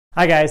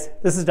Hi guys,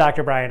 this is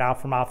Dr. Brian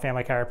Opp from Opp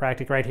Family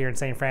Chiropractic right here in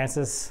St.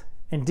 Francis.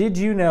 And did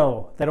you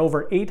know that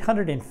over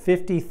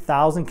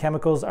 850,000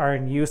 chemicals are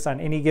in use on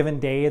any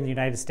given day in the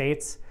United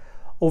States?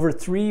 Over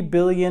 3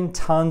 billion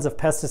tons of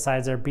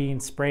pesticides are being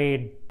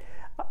sprayed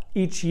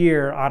each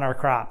year on our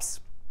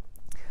crops.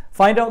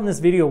 Find out in this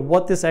video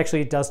what this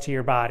actually does to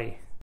your body.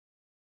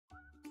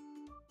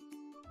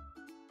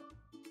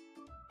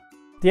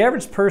 The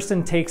average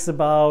person takes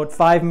about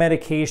 5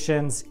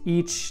 medications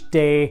each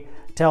day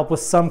to help with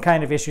some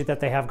kind of issue that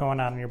they have going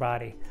on in your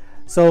body.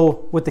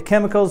 So with the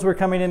chemicals we're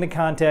coming into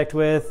contact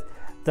with,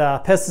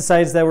 the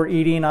pesticides that we're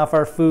eating off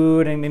our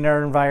food and in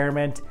our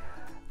environment,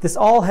 this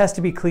all has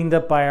to be cleaned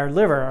up by our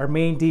liver, our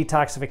main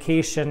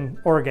detoxification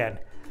organ.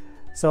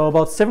 So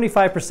about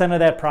 75% of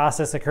that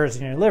process occurs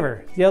in your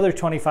liver. The other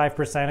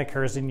 25%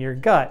 occurs in your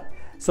gut.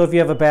 So if you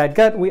have a bad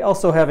gut, we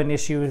also have an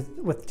issue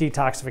with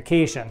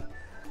detoxification.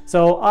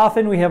 So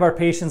often we have our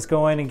patients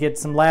go in and get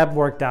some lab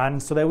work done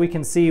so that we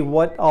can see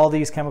what all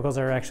these chemicals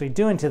are actually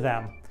doing to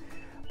them.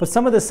 But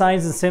some of the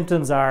signs and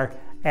symptoms are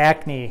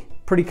acne,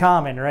 pretty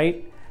common,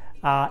 right?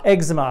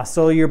 Eczema,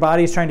 so your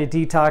body's trying to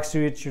detox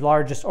through your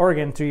largest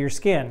organ, through your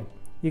skin.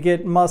 You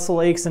get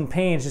muscle aches and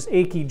pains, just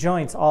achy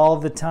joints all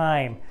the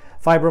time.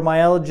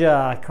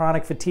 Fibromyalgia,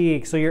 chronic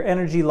fatigue, so your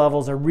energy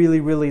levels are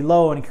really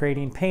low and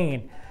creating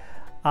pain.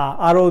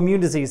 Autoimmune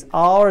disease,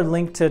 all are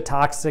linked to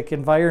toxic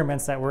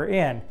environments that we're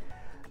in.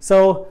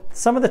 So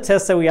some of the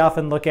tests that we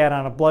often look at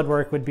on a blood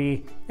work would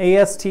be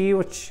AST,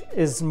 which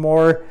is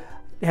more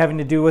having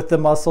to do with the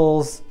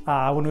muscles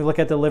when we look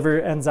at the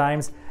liver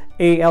enzymes,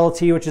 ALT,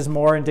 which is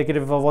more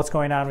indicative of what's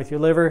going on with your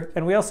liver,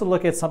 and we also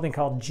look at something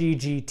called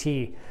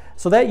GGT.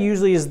 So that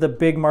usually is the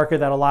big marker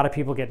that a lot of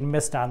people get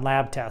missed on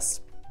lab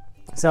tests.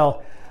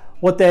 So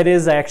what that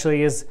is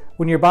actually is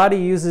when your body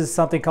uses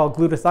something called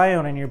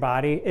glutathione in your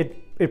body,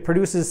 it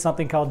produces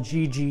something called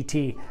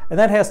GGT, and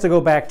that has to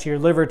go back to your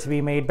liver to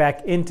be made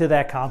back into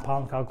that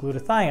compound called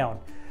glutathione.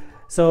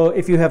 So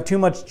if you have too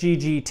much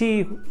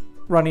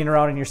GGT running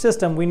around in your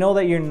system, we know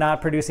that you're not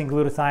producing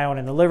glutathione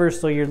in the liver,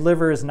 so your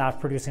liver is not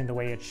producing the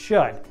way it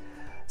should.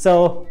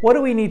 So what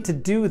do we need to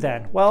do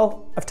then?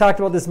 Well, I've talked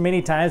about this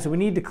many times. We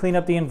need to clean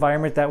up the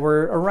environment that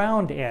we're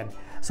around in.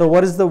 So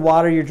what is the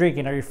water you're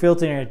drinking? Are you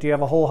filtering it? Do you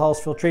have a whole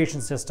house filtration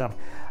system?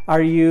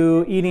 Are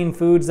you eating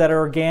foods that are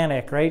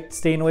organic, right?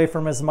 Staying away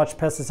from as much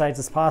pesticides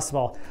as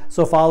possible.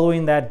 So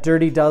following that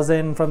Dirty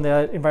Dozen from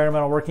the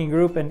Environmental Working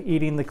Group and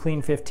eating the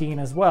Clean 15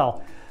 as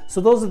well.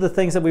 So those are the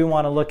things that we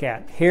want to look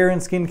at. Hair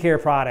and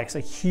skincare products, a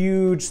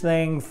huge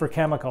thing for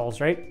chemicals,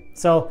 right?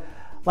 So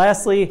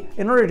lastly,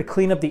 in order to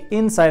clean up the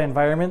inside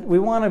environment, we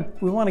want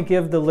to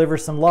give the liver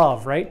some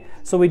love, right?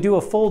 So we do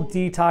a full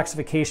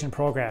detoxification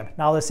program.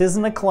 Now this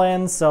isn't a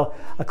cleanse, so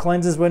a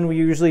cleanse is when we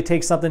usually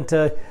take something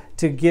to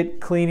get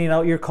cleaning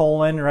out your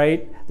colon,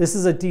 right? This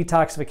is a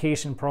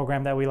detoxification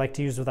program that we like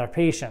to use with our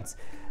patients.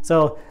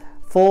 So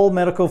full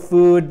medical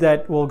food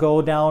that will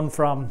go down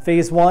from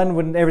phase 1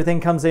 when everything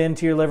comes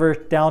into your liver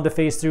down to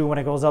phase 3 when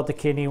it goes out the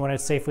kidney, when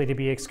it's safely to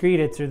be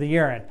excreted through the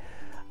urine.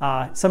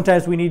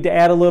 Sometimes we need to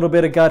add a little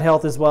bit of gut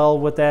health as well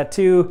with that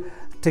too,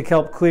 to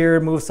help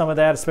move some of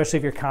that, especially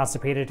if you're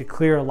constipated, to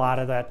clear a lot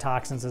of that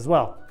toxins as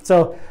well.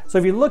 So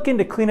if you're looking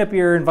to clean up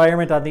your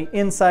environment on the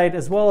inside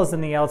as well as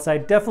on the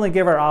outside, definitely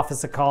give our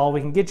office a call.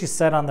 We can get you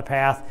set on the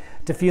path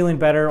to feeling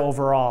better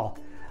overall.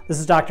 This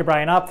is Dr.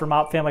 Brian Opp from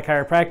Opp Family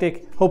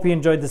Chiropractic. Hope you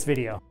enjoyed this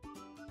video.